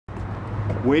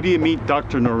Wait till you meet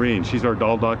Dr. Noreen. She's our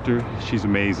doll doctor. She's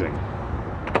amazing.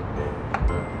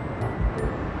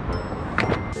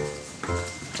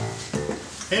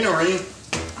 Hey, Noreen.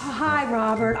 Hi,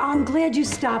 Robert. I'm glad you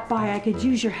stopped by. I could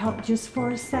use your help just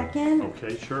for a second.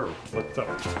 Okay, sure. What's up?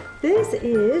 This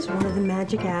is one of the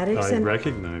magic addicts. I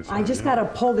recognize I her, just yeah. got to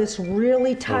pull this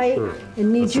really tight. Sure.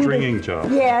 And need The you stringing to,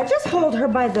 job. Yeah, just hold her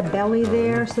by the belly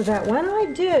there so that when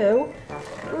I do,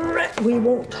 we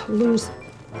won't lose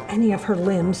any of her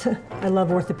limbs. I love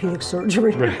orthopedic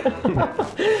surgery. Right.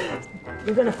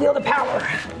 You're going to feel the power.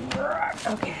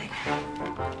 Okay.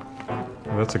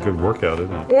 Well, that's a good workout,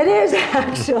 isn't it? It is,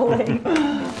 actually.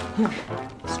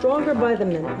 Stronger by the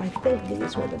minute. I think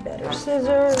these were the better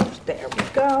scissors. There we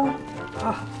go.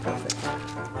 Oh, perfect.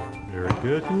 Very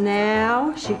good.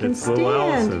 Now she can It's little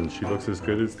stand. Allison. She looks as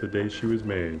good as the day she was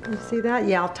made. You see that?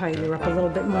 Yeah, I'll tighten her up a little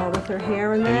bit more with her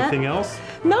hair and that. Anything else?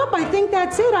 Nope, I think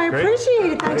that's it. I Great.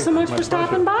 appreciate it. Thanks so Great. much My for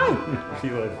stopping by. See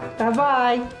you later.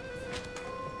 Bye-bye.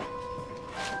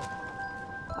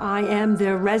 I am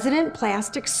the resident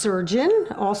plastic surgeon,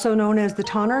 also known as the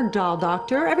Tonner Doll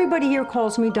Doctor. Everybody here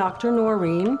calls me Dr.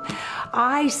 Noreen.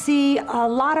 I see a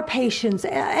lot of patients,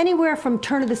 anywhere from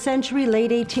turn of the century, late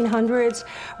 1800s,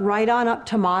 right on up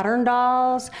to modern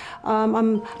dolls.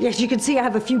 As you can see, I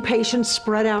have a few patients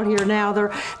spread out here now.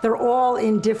 They're all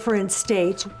in different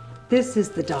states. This is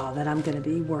the doll that I'm going to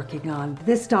be working on.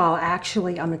 This doll,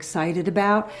 actually, I'm excited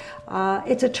about.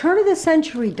 It's a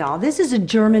turn-of-the-century doll. This is a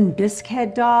German bisque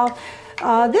head doll.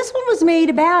 This one was made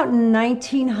about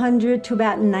 1900 to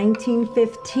about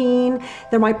 1915.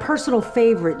 They're my personal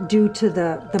favorite due to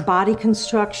the body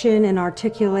construction and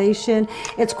articulation.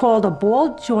 It's called a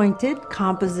ball-jointed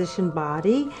composition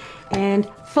body and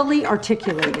fully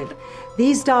articulated.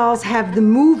 These dolls have the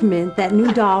movement that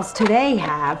new dolls today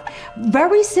have.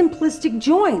 Very simplistic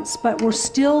joints, but we're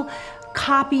still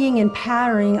copying and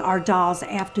patterning our dolls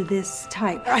after this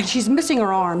type. She's missing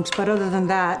her arms, but other than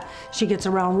that, she gets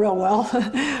around real well.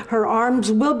 Her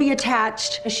arms will be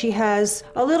attached. She has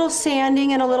a little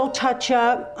sanding and a little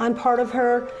touch-up on part of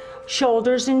her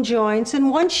shoulders and joints. And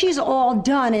once she's all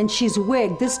done and she's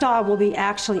wigged, this doll will be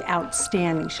actually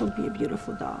outstanding. She'll be a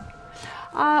beautiful doll.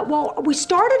 Well, we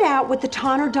started out with the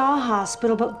Tonner Doll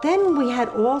Hospital, but then we had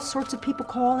all sorts of people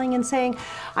calling and saying,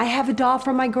 I have a doll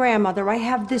from my grandmother, I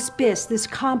have this bisque, this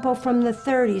compo from the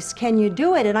 30s, can you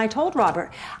do it? And I told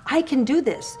Robert, I can do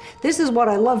this. This is what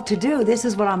I love to do, this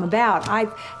is what I'm about.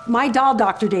 My doll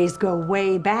doctor days go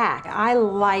way back. I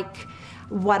like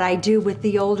what I do with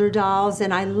the older dolls,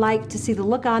 and I like to see the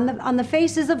look on the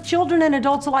faces of children and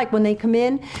adults alike when they come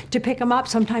in to pick them up.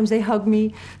 Sometimes they hug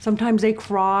me, sometimes they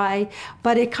cry,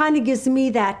 but it kind of gives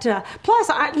me that. Plus,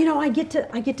 I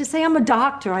get to say I'm a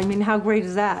doctor. I mean, how great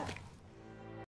is that?